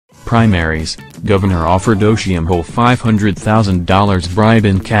primaries, governor offered Oshiomhole $500,000 bribe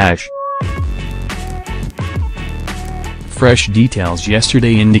in cash. Fresh details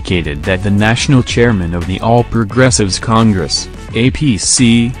yesterday indicated that the national chairman of the All Progressives Congress,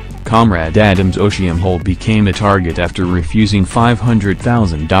 APC, Comrade Adams Oshiomhole became a target after refusing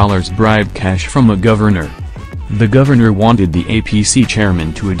 $500,000 bribe cash from a governor. The governor wanted the APC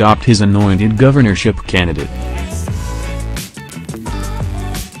chairman to adopt his anointed governorship candidate.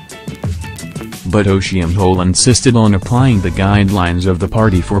 But Oshiomhole insisted on applying the guidelines of the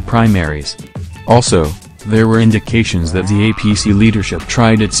party for primaries. Also, there were indications that the APC leadership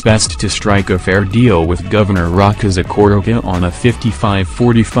tried its best to strike a fair deal with Governor Okoroka on a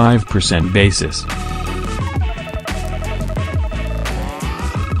 55-45% basis.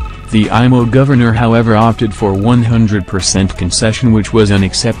 The IMO governor however opted for 100% concession, which was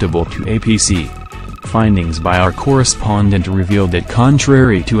unacceptable to APC. Findings by our correspondent revealed that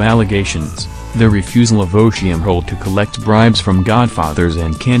contrary to allegations, the refusal of Oshiomhole to collect bribes from godfathers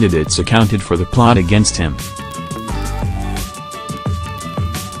and candidates accounted for the plot against him.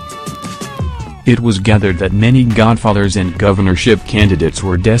 It was gathered that many godfathers and governorship candidates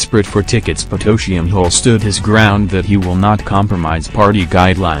were desperate for tickets, but Oshiomhole stood his ground that he will not compromise party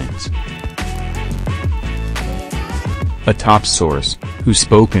guidelines. A top source, who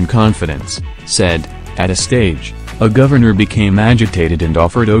spoke in confidence, said, at a stage, a governor became agitated and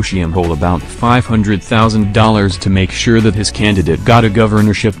offered Oshiomhole about $500,000 to make sure that his candidate got a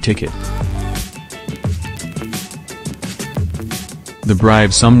governorship ticket. The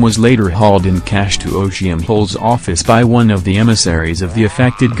bribe sum was later hauled in cash to Oshiomhole's office by one of the emissaries of the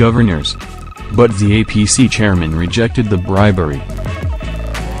affected governors. But the APC chairman rejected the bribery.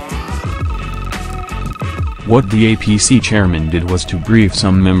 What the APC chairman did was to brief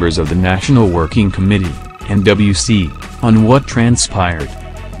some members of the National Working Committee, NWC, on what transpired.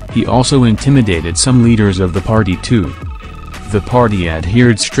 He also intimidated some leaders of the party too. The party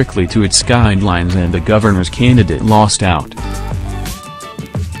adhered strictly to its guidelines and the governor's candidate lost out.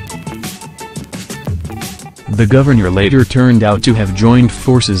 The governor later turned out to have joined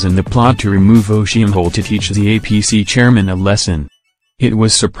forces in the plot to remove Oshiomhole to teach the APC chairman a lesson. It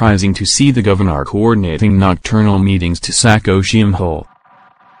was surprising to see the governor coordinating nocturnal meetings to sack Oshiomhole.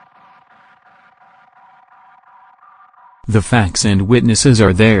 The facts and witnesses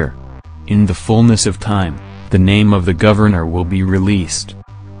are there. In the fullness of time, the name of the governor will be released.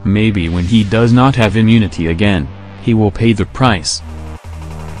 Maybe when he does not have immunity again, he will pay the price.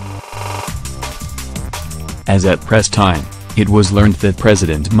 As at press time, it was learned that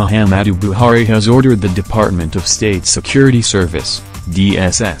President Muhammadu Buhari has ordered the Department of State Security Service,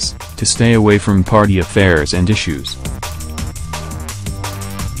 DSS, to stay away from party affairs and issues.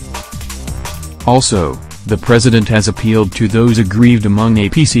 Also, the president has appealed to those aggrieved among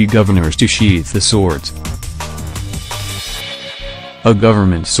APC governors to sheath the swords. A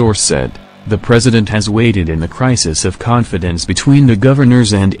government source said, the president has waited in the crisis of confidence between the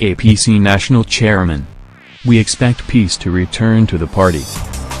governors and APC national chairman. We expect peace to return to the party.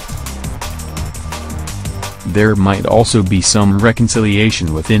 There might also be some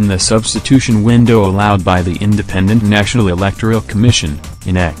reconciliation within the substitution window allowed by the Independent National Electoral Commission,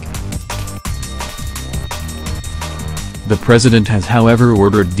 INEC. The president has however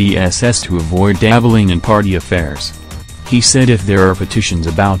ordered DSS to avoid dabbling in party affairs. He said if there are petitions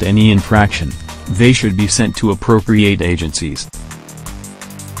about any infraction, they should be sent to appropriate agencies.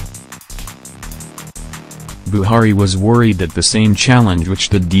 Buhari was worried that the same challenge which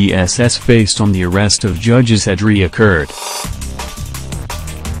the DSS faced on the arrest of judges had reoccurred.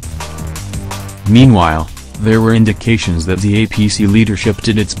 Meanwhile, there were indications that the APC leadership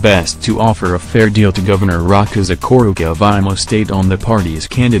did its best to offer a fair deal to Governor Okoroka of Imo State on the party's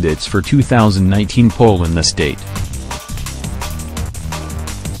candidates for 2019 poll in the state.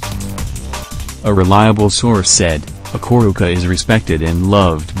 A reliable source said, Okoroka is respected and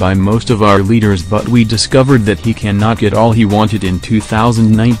loved by most of our leaders, but we discovered that he cannot get all he wanted in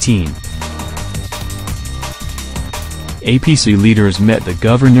 2019. APC leaders met the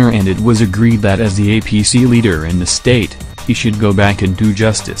governor and it was agreed that as the APC leader in the state, he should go back and do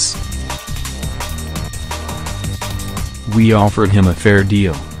justice. We offered him a fair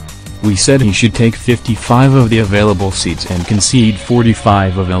deal. We said he should take 55 of the available seats and concede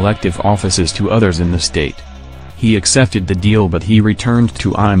 45 of elective offices to others in the state. He accepted the deal, but he returned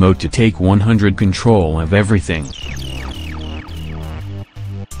to IMO to take 100% control of everything.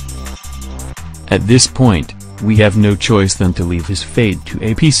 At this point, we have no choice than to leave his fate to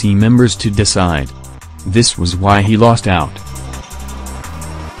APC members to decide. This was why he lost out.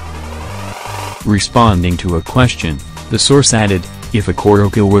 Responding to a question, the source added, If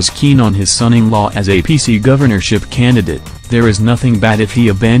Okoroka was keen on his son-in-law as APC governorship candidate, there is nothing bad if he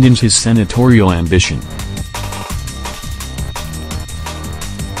abandons his senatorial ambition.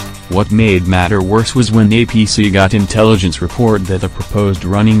 What made matter worse was when APC got intelligence report that the proposed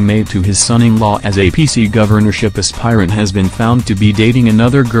running mate to his son-in-law as APC governorship aspirant has been found to be dating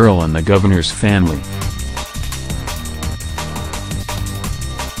another girl in the governor's family.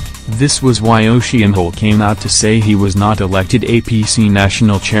 This was why Oshiomhole came out to say he was not elected APC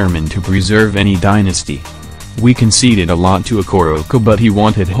national chairman to preserve any dynasty. We conceded a lot to Okoroka, but he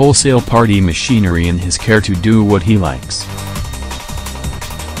wanted wholesale party machinery in his care to do what he likes.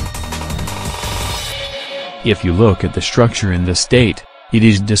 If you look at the structure in the state, it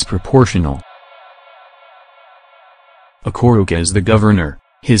is disproportional. Okoroka is the governor,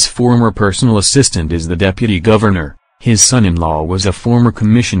 his former personal assistant is the deputy governor, his son-in-law was a former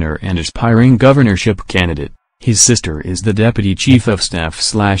commissioner and aspiring governorship candidate, his sister is the deputy chief of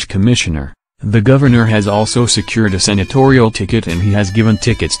staff/commissioner, the governor has also secured a senatorial ticket and he has given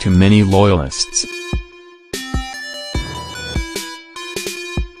tickets to many loyalists.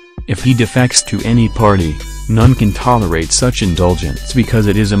 If he defects to any party, none can tolerate such indulgence because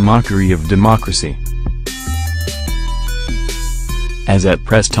it is a mockery of democracy. As at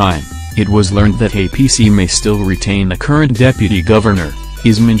press time, it was learned that APC may still retain the current deputy governor,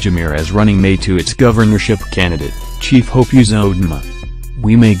 Ismail Jamir, as running mate to its governorship candidate, Chief Hope Uzodinma.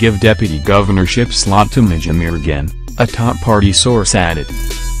 We may give deputy governorship slot to Jamir again, a top party source added.